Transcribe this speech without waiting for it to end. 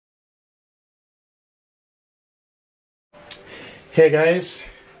Hey guys,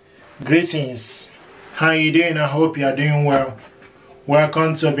 greetings. How you doing? I hope you are doing well.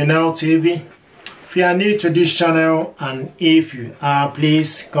 Welcome to Vinyl TV. If you are new to this channel and if you are,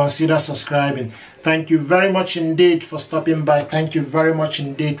 please consider subscribing. Thank you very much indeed for stopping by. Thank you very much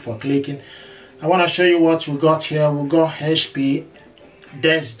indeed for clicking. I want to show you what we got here. We got HP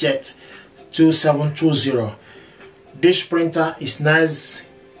Deskjet 2720. This printer is nice,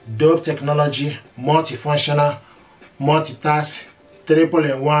 dope technology, multifunctional, multitask,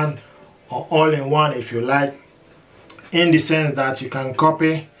 triple-in-one or all-in-one if you like, in the sense that you can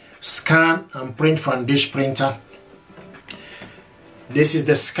copy, scan and print from this printer. This is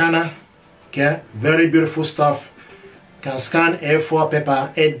the scanner. Okay, very beautiful stuff. Can scan A4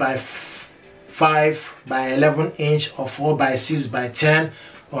 paper 8 by 5 by 11 inch or 4 by 6 by 10.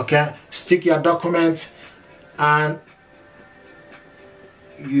 Okay, stick your document and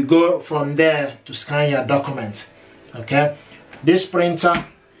you go from there to scan your document. Okay, this printer,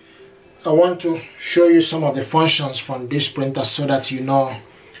 I want to show you some of the functions from this printer so that you know.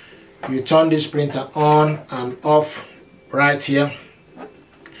 You turn this printer on and off right here.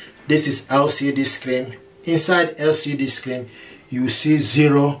 This is LCD screen. Inside LCD screen you see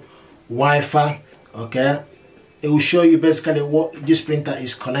 0 Wi-Fi. Okay, it will show you basically what this printer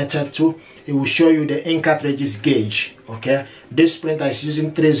is connected to. It will show you the ink cartridges gauge. Okay, this printer is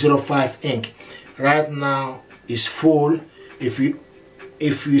using 305 ink. Right now is full. If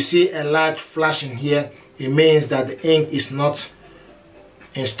you see a light flashing here, it means that the ink is not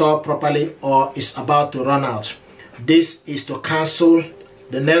installed properly or is about to run out. This is to cancel.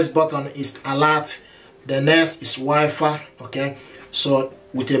 The next button is alert. The next is Wi-Fi. Okay, so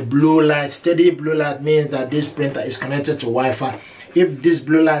with a blue light, steady blue light means that this printer is connected to Wi-Fi. If this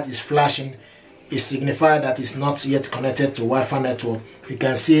blue light is flashing, it signifies that it's not yet connected to Wi-Fi network. You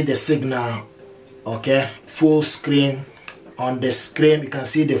can see the signal. Okay, full screen. On the screen you can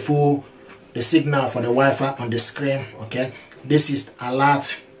see the signal for the Wi-Fi on the screen. Okay, this is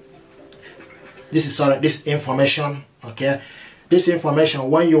alert. This information. Okay, this information,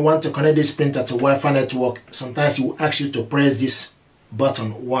 when you want to connect this printer to Wi-Fi network, sometimes it will ask you to press this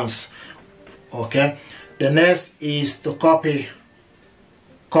button once. Okay, the next is to copy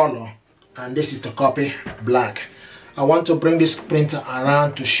color and this is to copy black. I want to bring this printer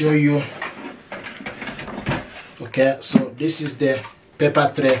around to show you. Okay, so this is the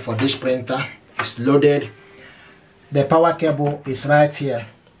paper tray for this printer. It's loaded. The power cable is right here.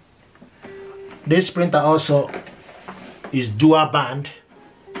 This printer also is dual band,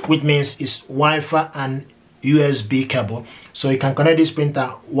 which means it's Wi-Fi and USB cable. So you can connect this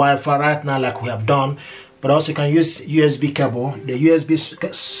printer Wi-Fi right now like we have done, but also you can use USB cable. The USB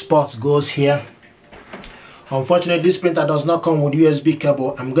spot goes here. Unfortunately, this printer does not come with USB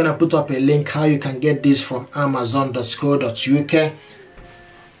cable. I'm gonna put up a link how you can get this from amazon.co.uk. I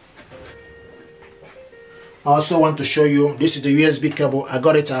also want to show you, this is the USB cable. I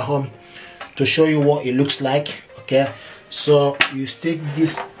got it at home to show you what it looks like. Okay, so you stick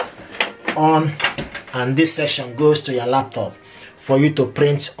this on and this section goes to your laptop for you to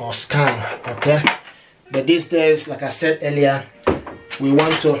print or scan. Okay, but these days, like I said earlier, we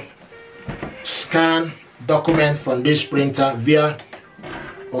want to scan document from this printer via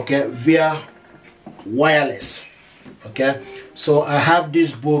wireless. Okay, so I have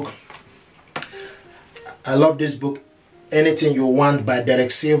this book. I love this book, Anything You Want by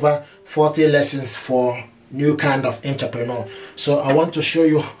Derek Silver, 40 Lessons for New Kind of Entrepreneur. So I want to show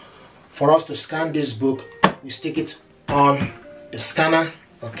you, for us to scan this book, we stick it on the scanner.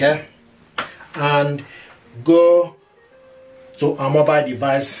 Okay, and go to a mobile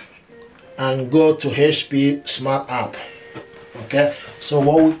device and go to HP Smart App. Okay, so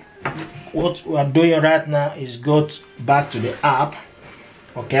what we are doing right now is go back to the app.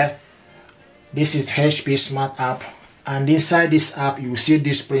 Okay, this is HP Smart App, and inside this app you will see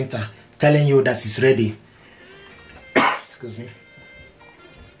this printer telling you that it's ready. Excuse me.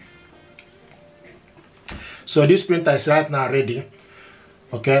 So this printer is right now ready.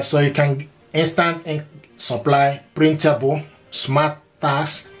 Okay, so you can instant ink supply, printable, smart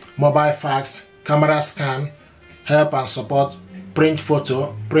task, mobile fax, camera scan, help and support, print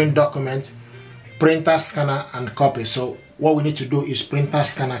photo, print document, printer scanner and copy. So what we need to do is printer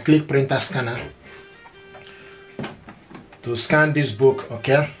scanner. Click printer scanner to scan this book.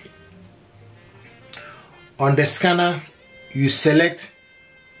 Okay, on the scanner you select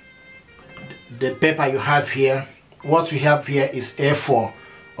the paper you have here. What we have here is A4.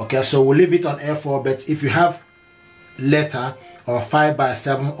 Okay, so we'll leave it on A4, but if you have letter or 5 by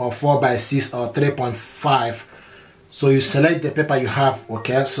 7 or 4 by 6 or 3.5, so you select the paper you have.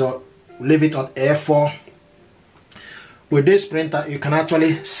 Okay, so leave it on A4. with this printer you can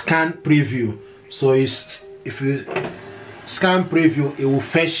actually scan preview. So if you scan preview, it will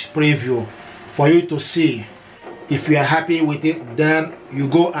fetch preview for you to see. If you are happy with it, then you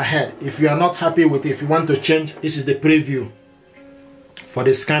go ahead. If you are not happy with it, if you want to change, this is the preview for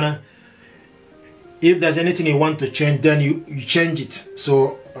the scanner. If there's anything you want to change, then you change it.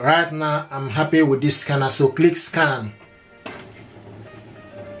 So right now I'm happy with this scanner, so click scan.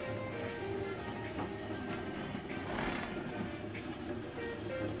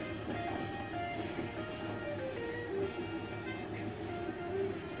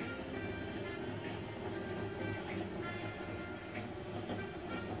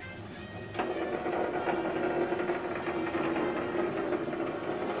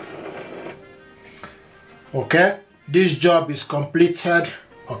 Okay, this job is completed.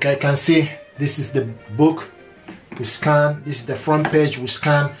 Okay, you can see this is the book we scan. This is the front page we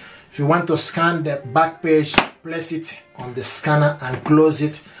scan. If you want to scan the back page, place it on the scanner and close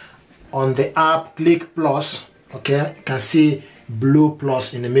it. On the app, click plus. Okay, you can see blue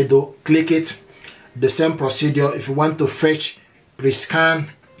plus in the middle. Click it. The same procedure. If you want to fetch pre-scan,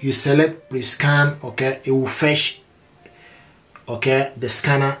 you select pre-scan. Okay, it will fetch the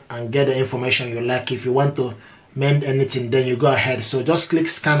scanner and get the information you like. If you want to mend anything, then you go ahead. So just click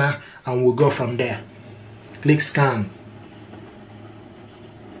scanner and we'll go from there. Click scan.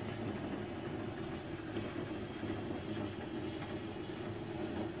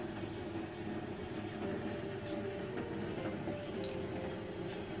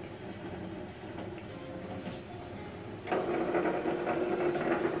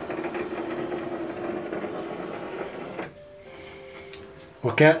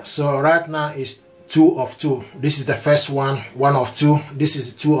 Okay, so right now it's 2 of 2. This is the first one, 1 of 2. This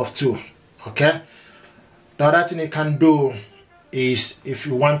is 2 of 2. Okay, the other thing you can do is, if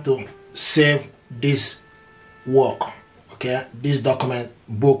you want to save this work, okay, this document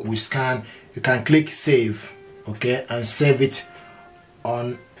book we scan, you can click save. Okay, and save it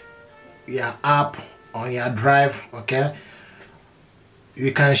on your app, on your drive. Okay,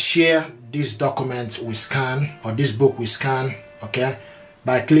 you can share this document we scan, or this book we scan, okay,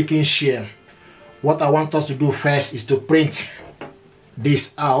 by clicking share. What I want us to do first is to print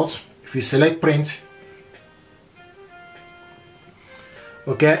this out. If you select print,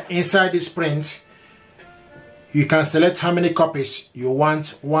 okay, inside this print you can select how many copies you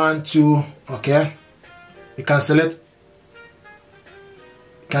want. 1, 2, okay, you can select,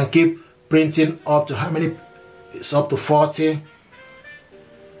 you can keep printing up to how many. It's up to 40.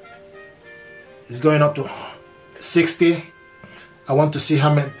 It's going up to 60. I want to see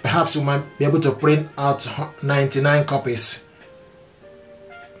how many. Perhaps you might be able to print out 99 copies.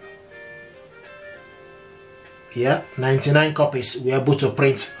 Yeah, 99 copies we're able to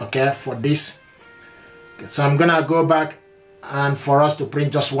print, okay, for this. So I'm gonna go back, and for us to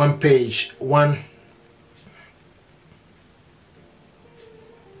print just one page,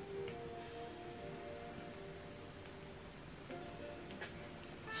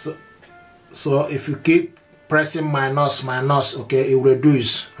 so if you keep pressing minus, okay, it will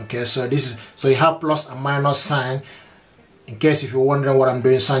reduce. Okay, so this is, so you have plus and minus sign in case if you're wondering what I'm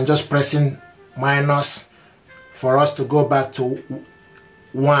doing. So I'm just pressing minus for us to go back to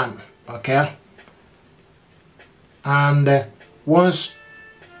 1. Okay, and once,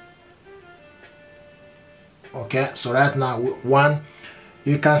 okay, so right now 1,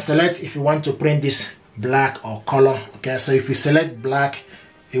 you can select if you want to print this black or color. Okay, so if you select black,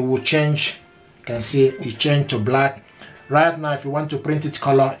 it will change. You can see it changed to black. Right now if you want to print it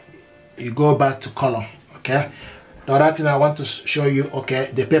color, you go back to color. Okay, the other thing I want to show you,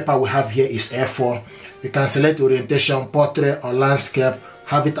 okay, the paper we have here is A4. You can select orientation, portrait or landscape,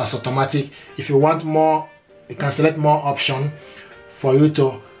 have it as automatic. If you want more, you can select more option for you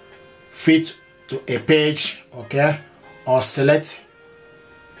to fit to a page, okay, or select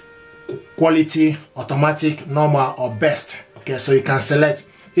quality, automatic, normal or best. Okay, so you can select.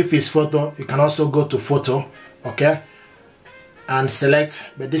 If it's photo, you can also go to photo, okay, and select,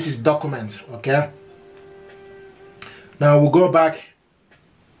 but this is document. Okay, now we'll go back,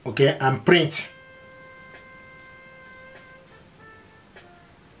 okay, and print.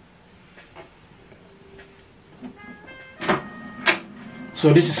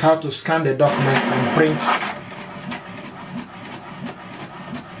 So this is how to scan the document and print.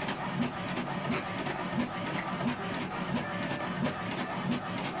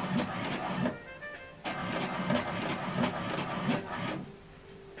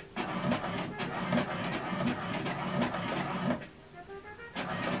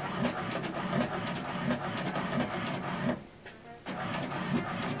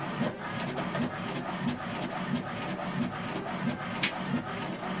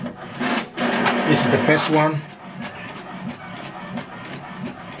 the first one.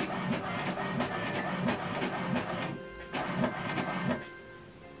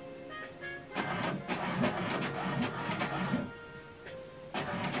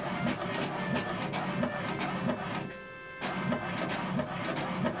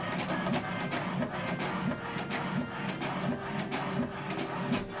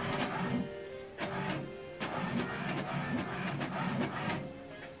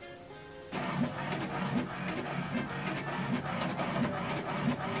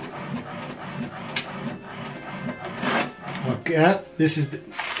 Okay, this is the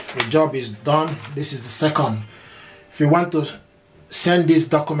job is done. This is the second. If you want to send this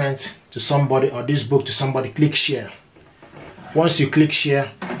document to somebody or this book to somebody, click share. Once you click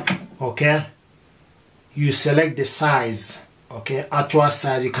share, okay, you select the size, okay, actual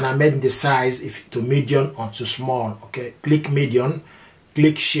size. You can amend the size if to medium or to small. Okay, click medium,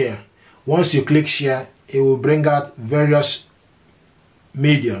 click share. Once you click share, it will bring out various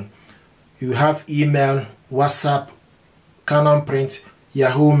medium. You have email, WhatsApp, Canon print,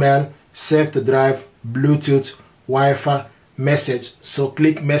 Yahoo Mail, Save to Drive, Bluetooth, Wi-Fi, message. So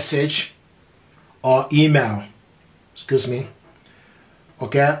click message or email, excuse me.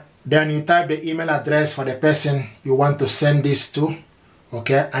 Okay, then you type the email address for the person you want to send this to,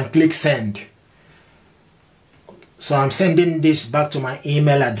 okay, and click send. So I'm sending this back to my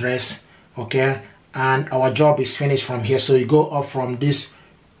email address, okay, and our job is finished from here. So you go up from this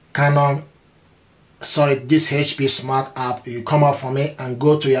this HP Smart app, you come up from it and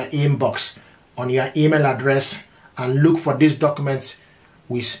go to your inbox on your email address and look for this document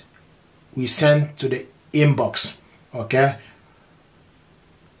we send to the inbox. Okay,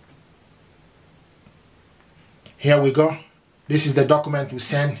 here we go. This is the document we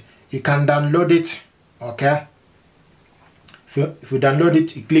send. You can download it. Okay, if you download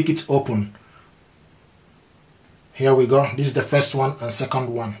it, you click it open. Here we go. This is the first one and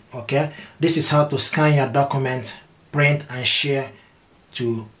second one. Okay, this is how to scan your document, print and share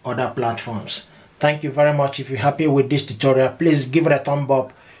to other platforms. Thank you very much. If you're happy with this tutorial, please give it a thumb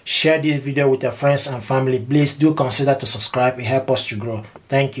up, share this video with your friends and family. Please do consider to subscribe. It helps us to grow.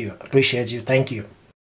 Thank you. Appreciate you. Thank you.